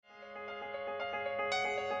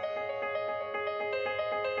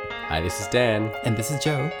Hi, this is Dan, And this is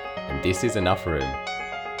Joe. and this is Enough Room.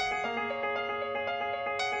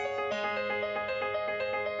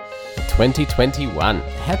 (2021).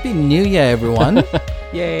 Happy New Year, everyone.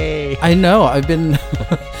 Yay! I know, I've been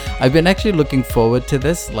actually looking forward to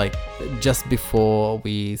this. Like, just before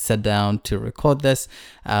we sat down to record this,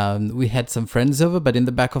 we had some friends over, but in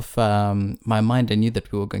the back of my mind, I knew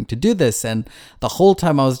that we were going to do this. And the whole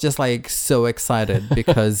time I was just like so excited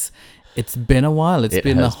because it's been a while. It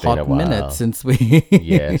been a has been hot a while. minute since we...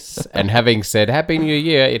 Yes, and having said Happy New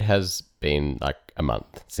Year, it has been like a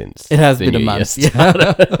month since It has the been a New Year month,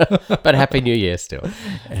 started. But Happy New Year still.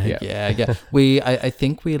 Yeah. I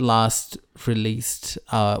think we last released,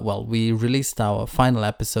 we released our final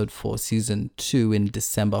episode for season 2 in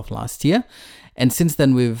December of last year. And since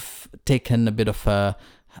then, we've taken a bit of a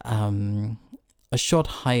short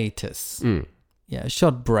hiatus. Yeah, a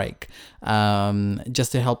short break,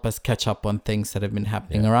 just to help us catch up on things that have been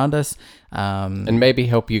happening around us. And maybe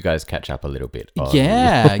help you guys catch up a little bit. On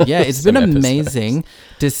It's been some episodes. amazing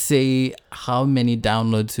to see how many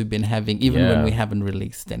downloads we've been having, even when Yeah. we haven't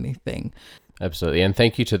released anything. Absolutely. And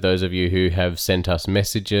thank you to those of you who have sent us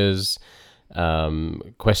messages,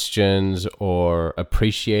 questions, or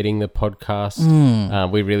appreciating the podcast.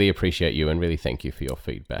 We really appreciate you and really thank you for your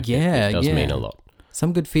feedback. It does mean a lot.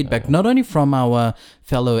 Some good feedback, not only from our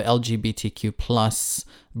fellow LGBTQ plus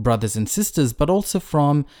brothers and sisters, but also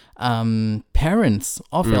from parents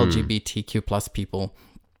of LGBTQ plus people,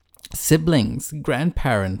 siblings,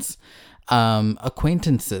 grandparents,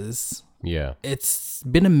 acquaintances. Yeah. It's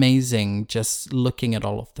been amazing just looking at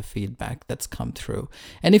all of the feedback that's come through.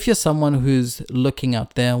 And if you're someone who's looking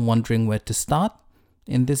out there wondering where to start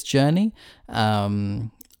in this journey,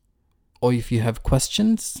 or if you have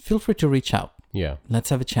questions, feel free to reach out. Yeah.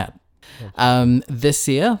 Let's have a chat. This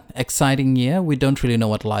year, exciting year. We don't really know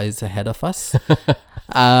what lies ahead of us.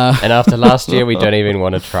 And after last year, we don't even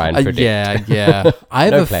want to try and predict. Yeah. I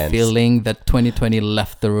have No a plans. feeling that 2020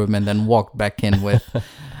 left the room and then walked back in with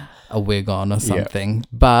a wig on or something.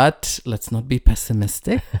 But let's not be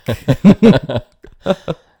pessimistic.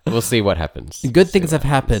 We'll see what happens. Good things have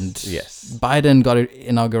happened. Yes. Biden got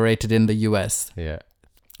inaugurated in the US. Yeah.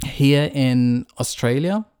 Here in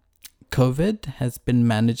Australia, COVID has been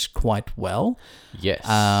managed quite well. Yes.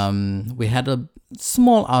 We had a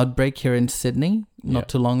small outbreak here in Sydney not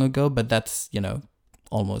too long ago, but that's,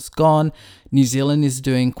 almost gone. New Zealand is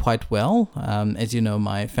doing quite well. As you know,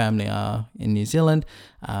 my family are in New Zealand.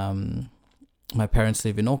 My parents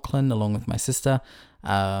live in Auckland along with my sister.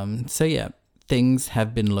 Things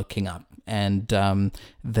have been looking up. And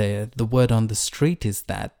the word on the street is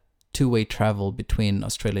that two-way travel between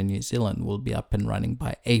Australia and New Zealand will be up and running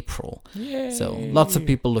by April. Yay. So lots of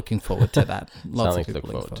people looking forward to that. Something to look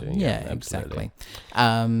forward to. Yeah, exactly.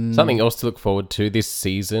 Something else to look forward to this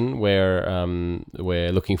season, where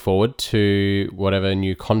we're looking forward to whatever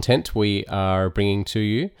new content we are bringing to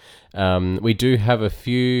you. We do have a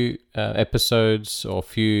few episodes or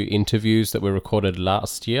few interviews that were recorded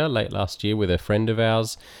late last year with a friend of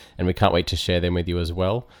ours, and we can't wait to share them with you as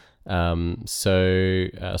well. So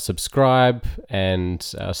subscribe and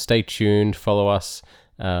stay tuned, follow us,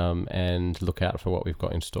 and look out for what we've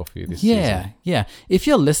got in store for you this season. Yeah. If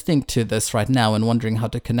you're listening to this right now and wondering how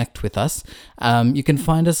to connect with us, you can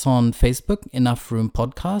find us on Facebook, Enough Room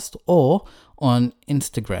Podcast, or on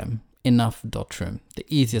Instagram, enough.room, the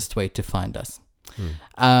easiest way to find us.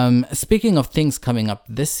 Speaking of things coming up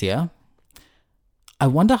this year, I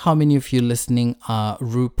wonder how many of you listening are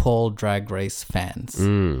RuPaul Drag Race fans.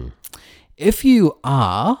 If you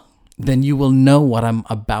are, then you will know what I'm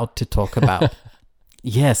about to talk about.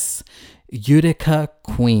 Yes, Utica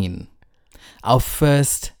Queen, our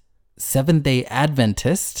first Seventh-day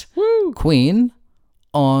Adventist queen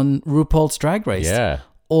on RuPaul's Drag Race. Yeah.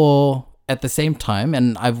 Or at the same time,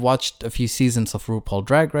 and I've watched a few seasons of RuPaul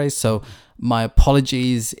Drag Race, so my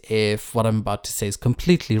apologies if what I'm about to say is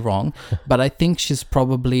completely wrong, but I think she's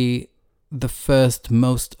probably the first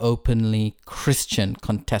most openly Christian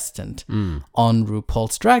contestant on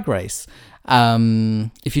RuPaul's Drag Race.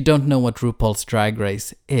 If you don't know what RuPaul's Drag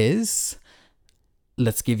Race is,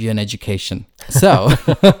 let's give you an education. So,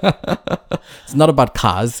 it's not about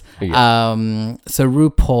cars. Yeah. So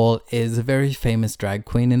RuPaul is a very famous drag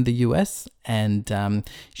queen in the US, and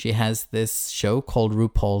she has this show called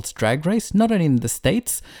RuPaul's Drag Race, not only in the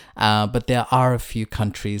States, but there are a few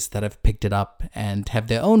countries that have picked it up and have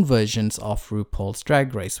their own versions of RuPaul's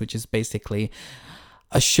Drag Race, which is basically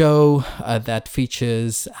a show that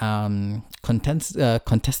features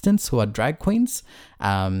contestants who are drag queens,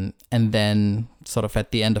 and then sort of at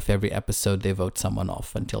the end of every episode, they vote someone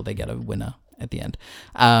off until they get a winner at the end.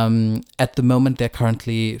 At the moment, they're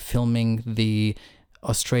currently filming the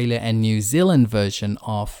Australia and New Zealand version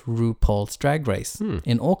of RuPaul's Drag Race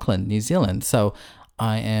in Auckland, New Zealand. So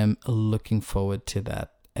I am looking forward to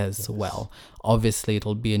that as well. Obviously,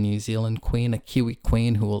 it'll be a New Zealand queen, a Kiwi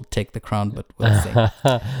queen who will take the crown, but we'll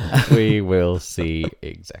see. We will see,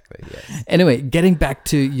 exactly, yes. Anyway, getting back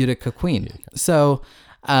to Utica Queen. So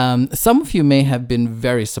some of you may have been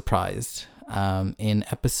very surprised in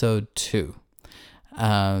episode 2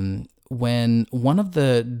 when one of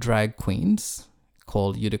the drag queens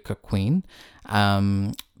called Utica Queen,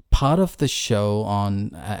 part of the show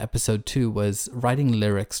on episode 2 was writing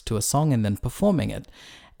lyrics to a song and then performing it.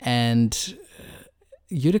 And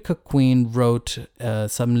Utica Queen wrote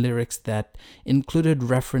some lyrics that included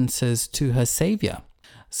references to her savior.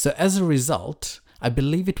 So as a result, I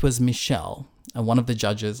believe it was Michelle, one of the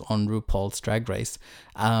judges on RuPaul's Drag Race,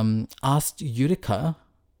 asked Utica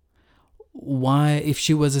why, if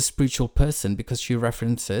she was a spiritual person, because she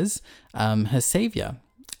references her savior.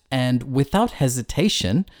 And without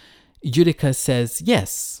hesitation, Utica says,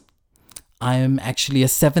 yes, I am actually a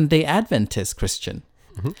Seventh-day Adventist Christian.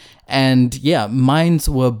 Mm-hmm. And yeah, minds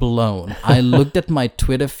were blown. I looked at my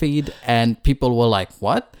Twitter feed and people were like,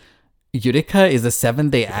 what? Utica is a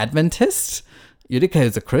Seventh-day Adventist? Utica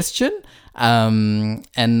is a Christian? And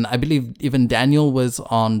I believe even Daniel was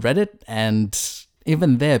on Reddit, and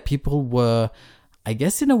even there people were, I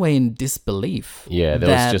guess in a way, in disbelief. Yeah, there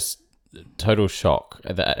was just total shock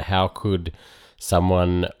that how could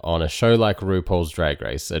someone on a show like RuPaul's Drag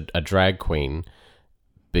Race, a drag queen,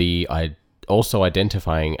 be also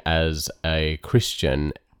identifying as a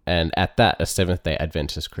Christian, and at that, a Seventh-day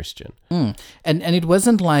Adventist Christian. And it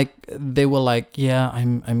wasn't like they were like, yeah,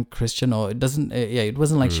 I'm Christian, or it doesn't. It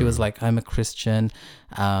wasn't like she was like, I'm a Christian,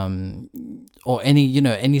 or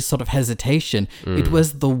any sort of hesitation. It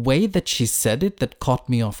was the way that she said it that caught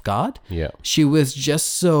me off guard. Yeah, she was just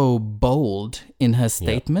so bold in her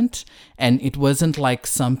statement, and it wasn't like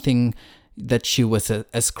something that she was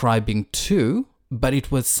ascribing to, but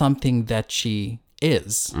it was something that she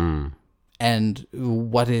is. And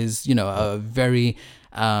what is, a very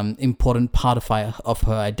important part of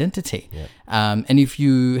her identity. Yeah. And if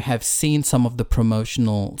you have seen some of the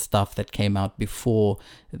promotional stuff that came out before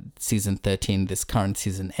season 13, this current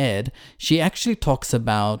season aired, she actually talks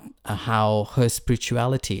about how her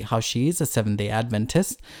spirituality, how she is a Seventh-day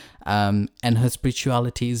Adventist, and her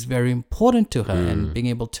spirituality is very important to her, and being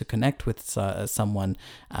able to connect with someone,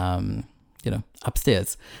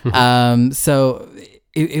 upstairs. So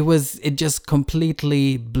it just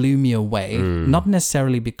completely blew me away. Not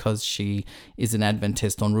necessarily because she is an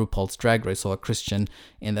Adventist on RuPaul's Drag Race or a Christian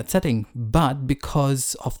in that setting, but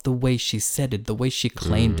because of the way she said it, the way she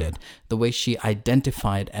claimed it, the way she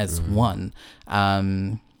identified as one.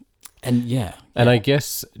 And I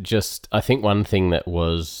guess I think one thing that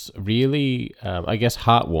was really,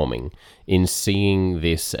 heartwarming in seeing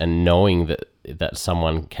this and knowing that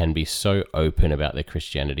someone can be so open about their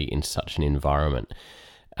Christianity in such an environment.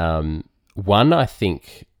 One, I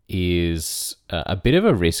think, is a bit of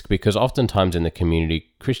a risk, because oftentimes in the community,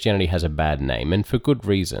 Christianity has a bad name, and for good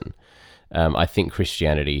reason. I think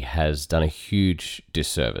Christianity has done a huge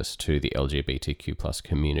disservice to the LGBTQ plus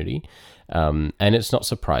community, and it's not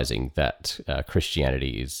surprising that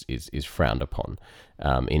Christianity is frowned upon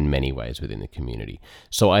in many ways within the community.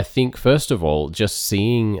 So I think, first of all, just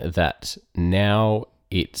seeing that now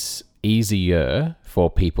it's easier for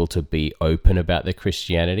people to be open about their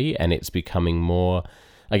Christianity, and it's becoming more,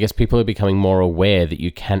 I guess people are becoming more aware that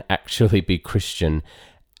you can actually be Christian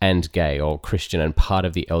and gay, or Christian and part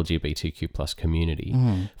of the LGBTQ plus community,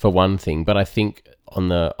 for one thing. But I think on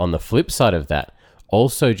the flip side of that,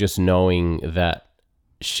 also just knowing that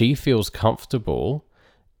she feels comfortable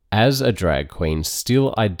as a drag queen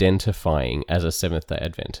still identifying as a Seventh-day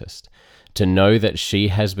Adventist, to know that she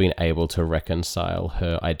has been able to reconcile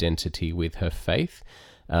her identity with her faith,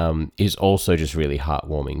 is also just really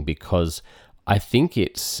heartwarming, because I think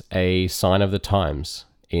it's a sign of the times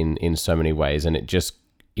in so many ways. And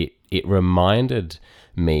it reminded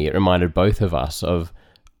both of us of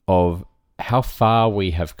how far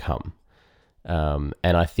we have come. And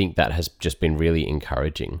I think that has just been really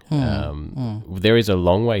encouraging. There is a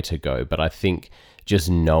long way to go, but I think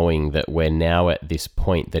just knowing that we're now at this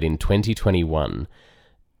point that in 2021,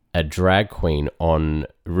 a drag queen on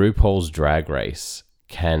RuPaul's Drag Race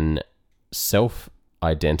can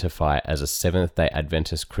self-identify as a Seventh-day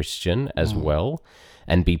Adventist Christian as well,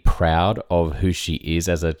 and be proud of who she is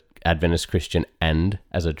as Adventist Christian and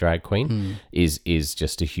as a drag queen is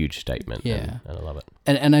just a huge statement. Yeah. And I love it.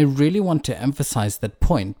 And I really want to emphasize that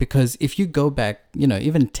point, because if you go back,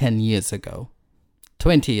 even 10 years ago,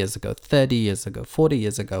 20 years ago, 30 years ago, 40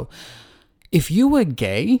 years ago, if you were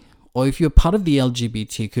gay or if you're part of the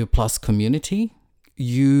LGBTQ plus community,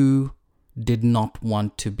 you did not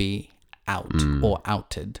want to be out or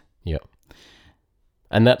outed. Yeah.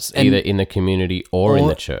 And that's either in the community or in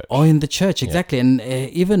the church. Or in the church, exactly. Yeah. And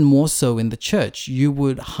even more so in the church, you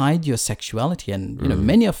would hide your sexuality. And,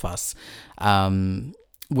 many of us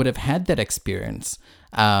would have had that experience.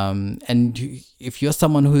 And if you're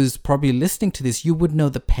someone who's probably listening to this, you would know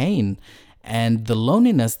the pain and the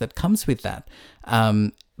loneliness that comes with that.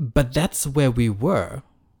 But that's where we were.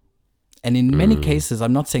 And in many cases,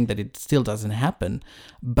 I'm not saying that it still doesn't happen,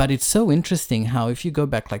 but it's so interesting how if you go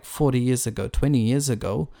back like 40 years ago, 20 years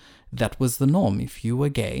ago, that was the norm. If you were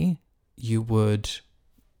gay, you would,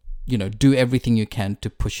 do everything you can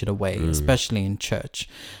to push it away, especially in church.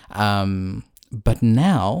 But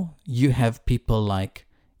now you have people like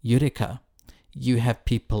Eureka. You have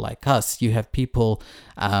people like us. You have people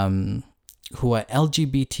who are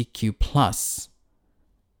LGBTQ plus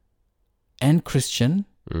and Christian,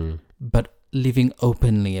 but living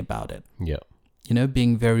openly about it. Yeah.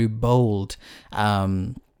 Being very bold.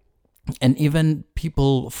 And even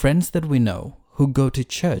friends that we know who go to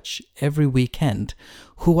church every weekend,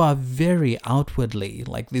 who are very outwardly,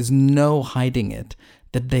 like there's no hiding it,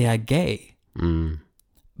 that they are gay.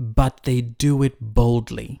 But they do it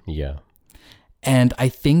boldly. Yeah. And I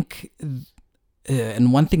think,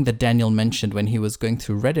 and one thing that Daniel mentioned when he was going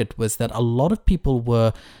through Reddit was that a lot of people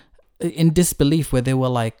were in disbelief, where they were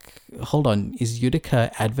like, hold on, is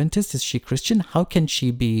Eureka Adventist? Is she Christian? How can she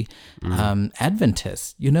be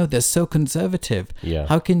Adventist? They're so conservative. Yeah.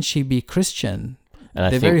 How can she be Christian?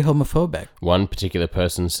 And they're very homophobic. One particular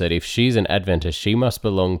person said, if she's an Adventist, she must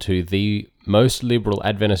belong to the most liberal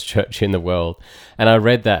Adventist church in the world. And I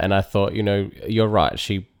read that and I thought, you're right.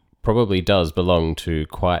 She probably does belong to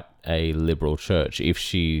quite a liberal church if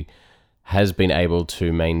she has been able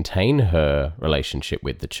to maintain her relationship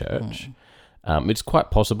with the church. It's quite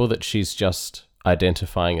possible that she's just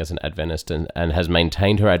identifying as an Adventist and has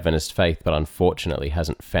maintained her Adventist faith, but unfortunately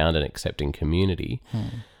hasn't found an accepting community.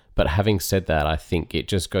 But having said that, I think it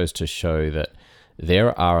just goes to show that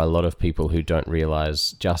there are a lot of people who don't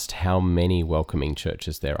realize just how many welcoming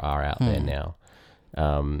churches there are out there now.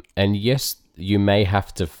 And yes, you may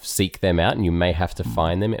have to seek them out and you may have to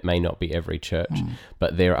find them. It may not be every church,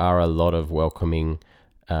 but there are a lot of welcoming,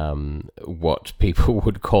 what people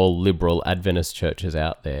would call liberal Adventist churches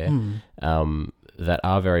out there that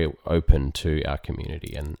are very open to our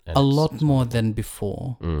community. And a lot more than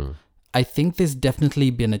before. I think there's definitely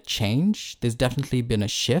been a change. There's definitely been a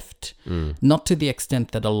shift, not to the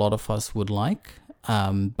extent that a lot of us would like.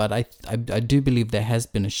 But I do believe there has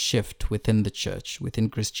been a shift within the church, within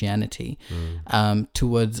Christianity,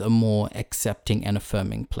 towards a more accepting and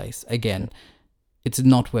affirming place. Again, it's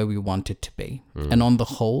not where we want it to be. And on the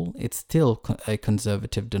whole, it's still a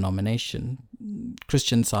conservative denomination.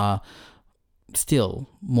 Christians are still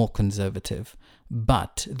more conservative,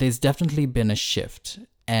 but there's definitely been a shift.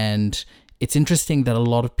 And it's interesting that a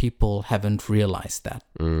lot of people haven't realized that.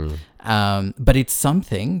 But it's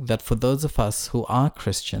something that for those of us who are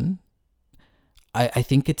Christian, I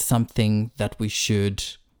think it's something that we should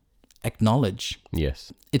acknowledge.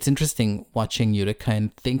 Yes. It's interesting watching Eureka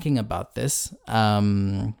and thinking about this.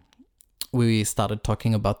 We started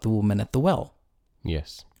talking about the woman at the well.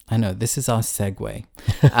 Yes. I know, this is our segue.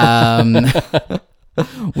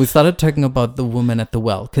 We started talking about the woman at the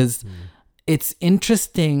well because it's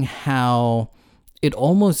interesting how it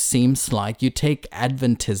almost seems like you take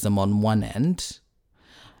Adventism on one end.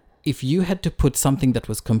 If you had to put something that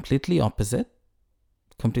was completely opposite,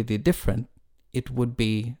 completely different, it would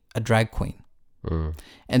be a drag queen.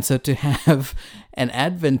 And so to have an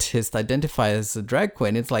Adventist identify as a drag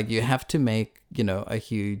queen, it's like you have to make, a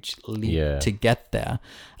huge leap to get there.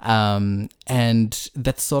 And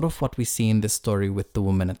that's sort of what we see in this story with the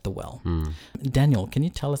woman at the well. Daniel, can you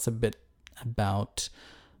tell us a bit about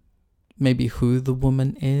maybe who the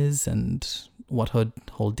woman is and what her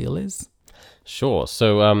whole deal is? Sure.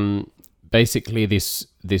 So basically this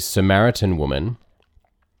Samaritan woman,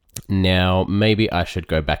 now maybe I should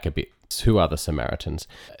go back a bit. Who are the Samaritans?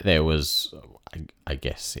 There was, I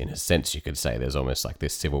guess, in a sense you could say there's almost like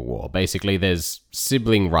this civil war. Basically, there's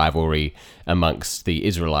sibling rivalry amongst the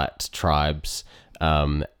Israelite tribes,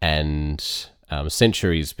 and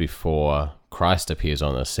centuries before Christ appears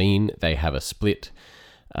on the scene, they have a split,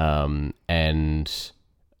 and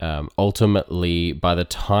ultimately, by the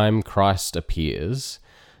time Christ appears,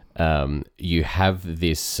 you have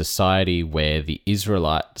this society where the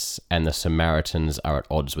Israelites and the Samaritans are at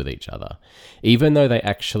odds with each other. Even though they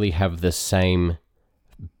actually have the same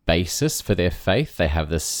basis for their faith, they have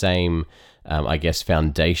the same,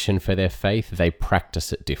 foundation for their faith, they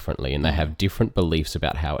practice it differently and they have different beliefs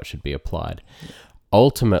about how it should be applied.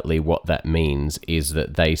 Ultimately, what that means is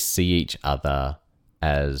that they see each other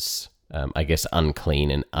as,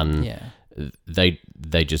 unclean and they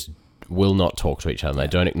just will not talk to each other. They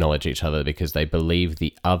don't acknowledge each other because they believe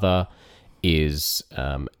the other is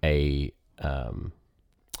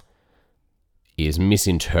is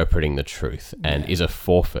misinterpreting the truth and is a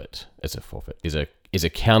forfeit. Is a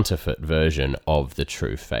counterfeit version of the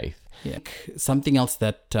true faith. Yeah. Something else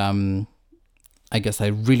that I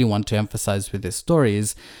really want to emphasize with this story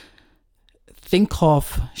is think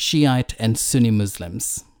of Shiite and Sunni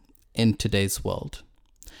Muslims in today's world.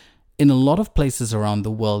 In a lot of places around the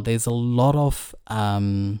world, there's a lot of,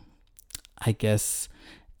 angst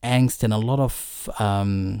and a lot of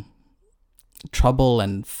trouble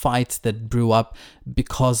and fights that brew up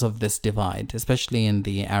because of this divide, especially in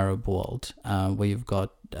the Arab world, where you've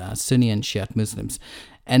got Sunni and Shiite Muslims.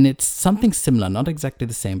 And it's something similar, not exactly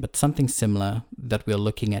the same, but something similar that we're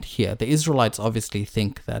looking at here. The Israelites obviously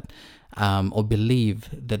think that, or believe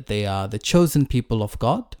that they are the chosen people of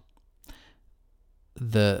God.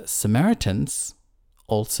 The Samaritans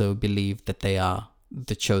also believe that they are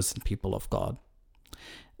the chosen people of God.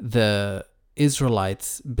 The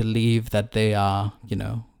Israelites believe that they are,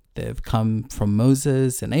 they've come from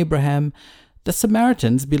Moses and Abraham. The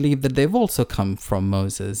Samaritans believe that they've also come from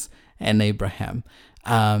Moses and Abraham.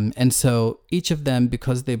 And so each of them,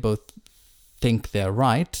 because they both think they're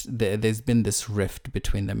right, there's been this rift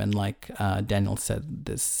between them. And like Daniel said,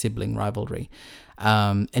 this sibling rivalry.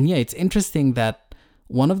 It's interesting that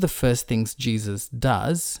one of the first things Jesus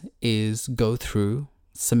does is go through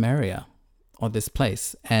Samaria, or this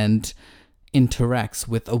place, and interacts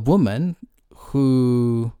with a woman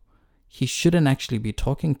who he shouldn't actually be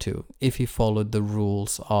talking to if he followed the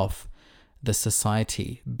rules of the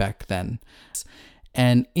society back then.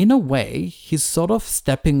 And in a way, he's sort of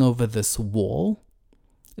stepping over this wall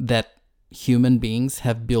that human beings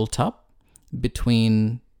have built up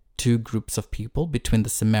between two groups of people, between the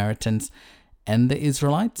Samaritans and the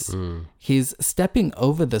Israelites. He's stepping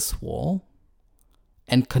over this wall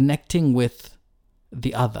and connecting with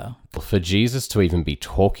the other. For Jesus to even be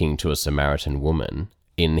talking to a Samaritan woman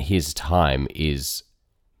in his time is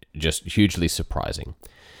just hugely surprising.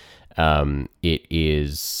 It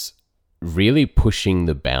is really pushing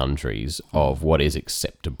the boundaries of what is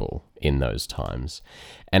acceptable in those times.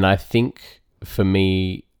 And I think for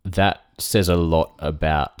me, that says a lot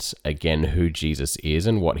about, again, who Jesus is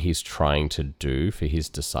and what he's trying to do for his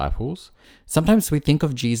disciples. Sometimes we think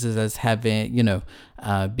of Jesus as having,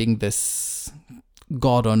 being this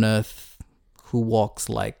God on earth who walks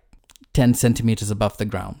like 10 centimeters above the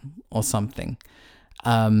ground or something.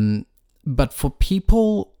 But for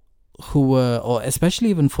people who were, or especially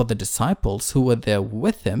even for the disciples who were there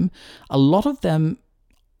with him, a lot of them,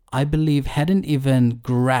 I believe, hadn't even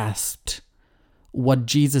grasped what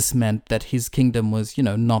Jesus meant, that his kingdom was,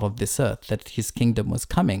 not of this earth, that his kingdom was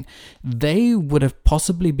coming. They would have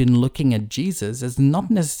possibly been looking at Jesus as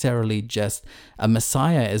not necessarily just a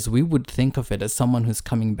Messiah as we would think of it, as someone who's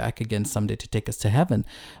coming back again someday to take us to heaven,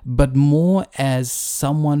 but more as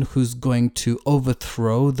someone who's going to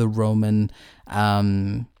overthrow the Roman,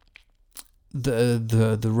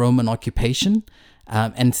 the Roman occupation,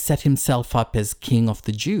 and set himself up as king of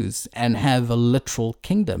the Jews and have a literal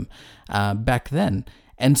kingdom back then.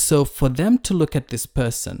 And so for them to look at this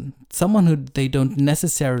person, someone who they don't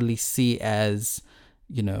necessarily see as,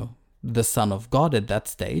 the Son of God at that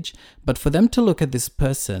stage, but for them to look at this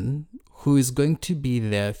person who is going to be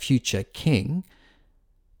their future king,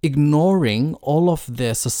 ignoring all of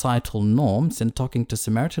their societal norms and talking to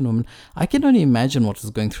Samaritan women, I can only imagine what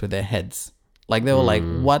was going through their heads. Like they were like,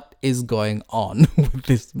 what is going on with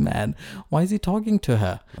this man? Why is he talking to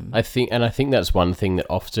her? I think that's one thing that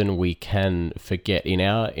often we can forget in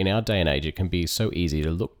our day and age. It can be so easy to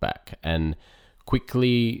look back and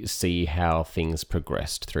quickly see how things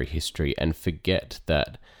progressed through history and forget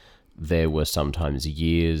that there were sometimes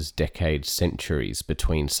years, decades, centuries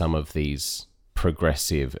between some of these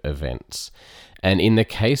progressive events. And in the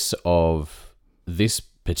case of this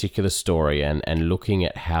particular story and looking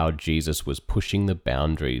at how Jesus was pushing the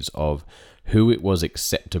boundaries of who it was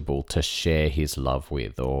acceptable to share his love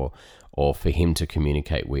with, or for him to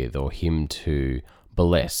communicate with, or him to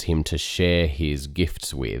bless, him to share his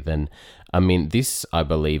gifts with. And I mean, this, I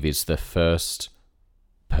believe, is the first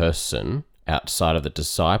person outside of the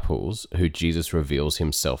disciples who Jesus reveals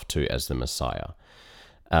himself to as the Messiah.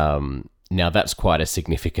 Now, that's quite a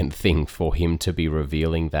significant thing for him to be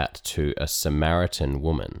revealing that to a Samaritan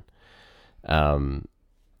woman. And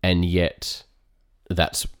yet,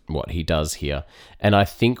 that's what he does here. And I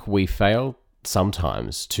think we fail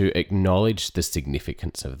sometimes to acknowledge the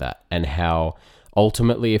significance of that, and how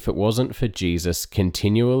ultimately, if it wasn't for Jesus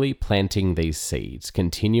continually planting these seeds,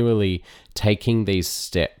 continually taking these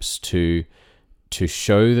steps to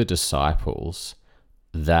show the disciples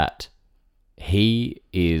that he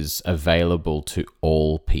is available to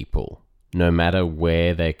all people, no matter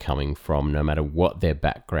where they're coming from, no matter what their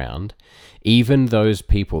background, even those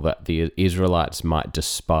people that the Israelites might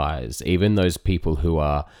despise, even those people who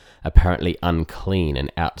are apparently unclean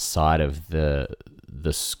and outside of the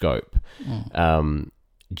scope.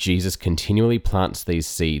 Jesus continually plants these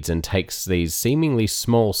seeds and takes these seemingly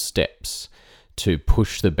small steps to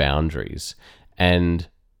push the boundaries. And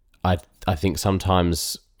I think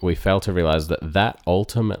sometimes we fail to realize that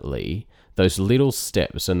ultimately, those little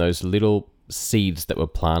steps and those little seeds that were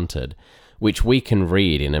planted, which we can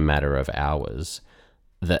read in a matter of hours,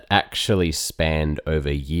 that actually spanned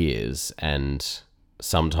over years and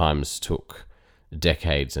sometimes took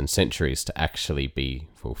decades and centuries to actually be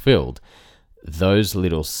fulfilled. Those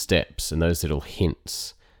little steps and those little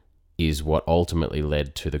hints is what ultimately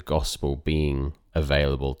led to the gospel being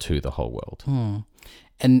available to the whole world.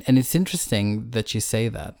 And it's interesting that you say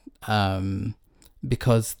that,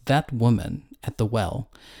 because that woman at the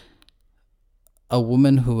well, a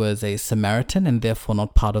woman who was a Samaritan and therefore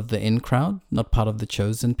not part of the in crowd, not part of the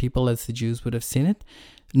chosen people as the Jews would have seen it,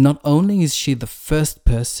 not only is she the first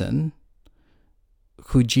person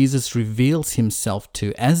who Jesus reveals himself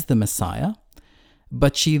to as the Messiah,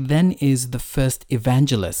 but she then is the first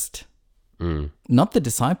evangelist. Not the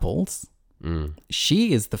disciples.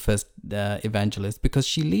 She is the first evangelist, because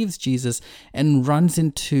she leaves Jesus and runs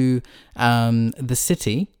into the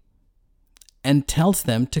city and tells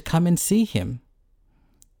them to come and see him.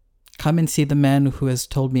 Come and see the man who has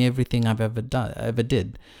told me everything I've ever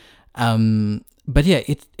did. But yeah,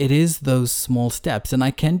 it is those small steps. And I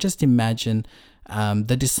can just imagine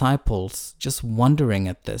the disciples just wondering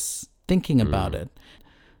at this, thinking about it.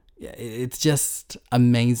 It's just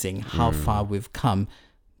amazing how far we've come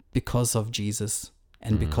because of Jesus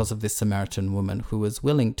and because of this Samaritan woman who was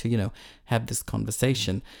willing to, have this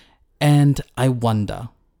conversation. And I wonder,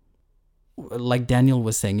 like Daniel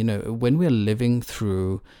was saying, when we're living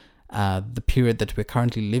through the period that we're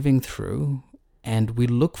currently living through, and we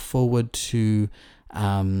look forward to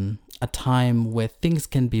a time where things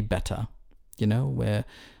can be better, where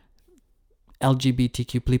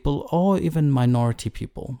LGBTQ people or even minority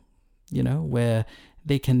people, where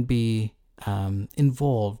they can be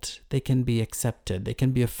involved, they can be accepted, they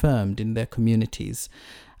can be affirmed in their communities.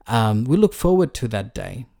 We look forward to that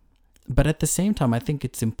day. But at the same time, I think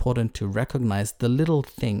it's important to recognize the little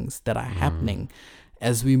things that are happening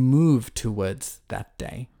as we move towards that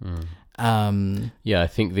day. I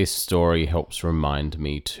think this story helps remind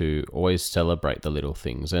me to always celebrate the little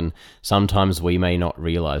things. And sometimes we may not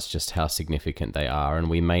realize just how significant they are, and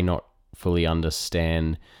we may not fully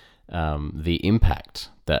understand the impact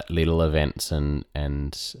that little events and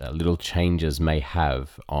little changes may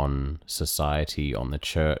have on society, on the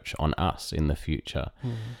church, on us in the future.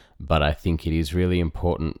 But I think it is really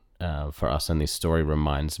important for us, and this story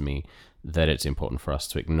reminds me that it's important for us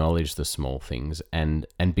to acknowledge the small things and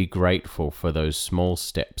be grateful for those small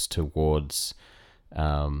steps towards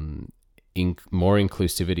more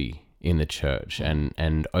inclusivity in the church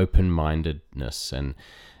and open-mindedness and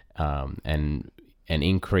an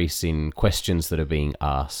increase in questions that are being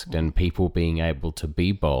asked and people being able to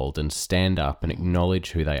be bold and stand up and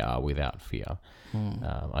acknowledge who they are without fear.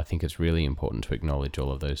 I think it's really important to acknowledge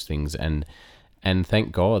all of those things and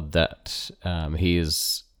thank God that He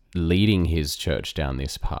is leading His church down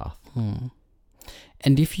this path.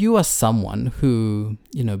 And if you are someone who,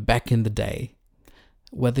 back in the day,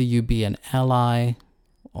 whether you be an ally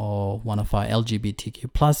or one of our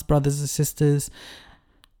LGBTQ plus brothers and sisters,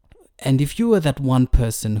 and if you were that one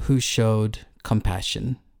person who showed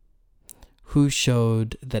compassion, who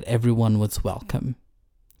showed that everyone was welcome,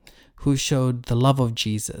 who showed the love of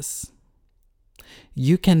Jesus,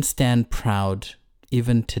 you can stand proud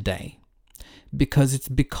even today, because it's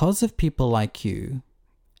because of people like you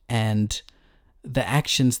and the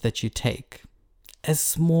actions that you take, as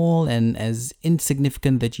small and as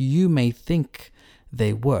insignificant that you may think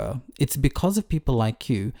they were. It's because of people like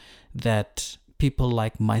you that people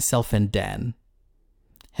like myself and Dan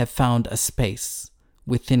have found a space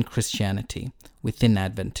within Christianity, within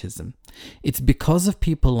Adventism. It's because of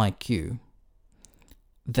people like you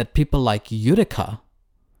that people like Utica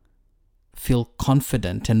feel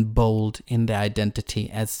confident and bold in their identity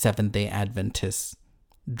as Seventh-day Adventist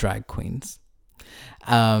drag queens.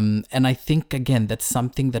 And I think, again, that's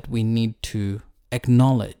something that we need to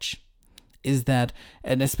acknowledge, is that,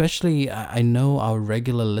 and especially I know our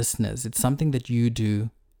regular listeners, it's something that you do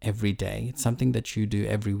every day. It's something that you do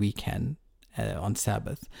every weekend on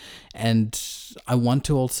Sabbath. And I want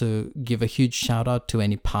to also give a huge shout out to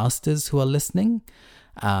any pastors who are listening.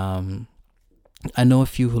 I know a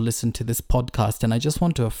few who listen to this podcast, and I just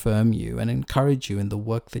want to affirm you and encourage you in the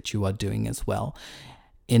work that you are doing as well,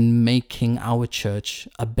 in making our church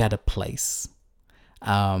a better place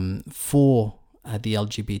for the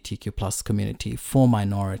LGBTQ plus community, for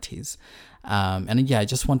minorities. And yeah, I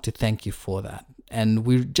just want to thank you for that. And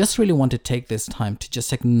we just really want to take this time to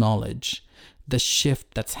just acknowledge the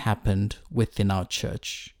shift that's happened within our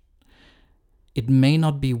church. It may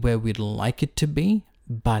not be where we'd like it to be,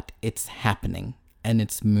 but it's happening and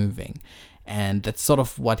it's moving. And that's sort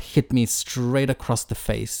of what hit me straight across the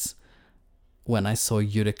face when I saw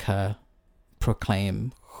Utica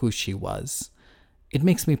proclaim who she was. It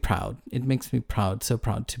makes me proud. It makes me proud, so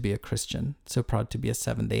proud to be a Christian, so proud to be a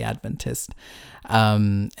Seventh-day Adventist.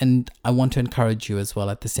 And I want to encourage you as well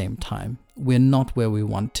at the same time. We're not where we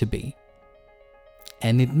want to be.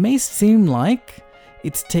 And it may seem like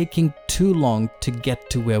it's taking too long to get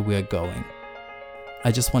to where we're going.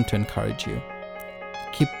 I just want to encourage you.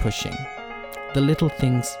 Keep pushing. The little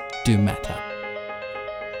things do matter.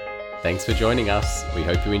 Thanks for joining us. We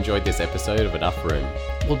hope you enjoyed this episode of Enough Room.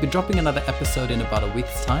 We'll be dropping another episode in about a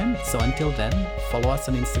week's time. So until then, follow us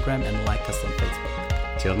on Instagram and like us on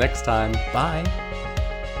Facebook. Till next time. Bye.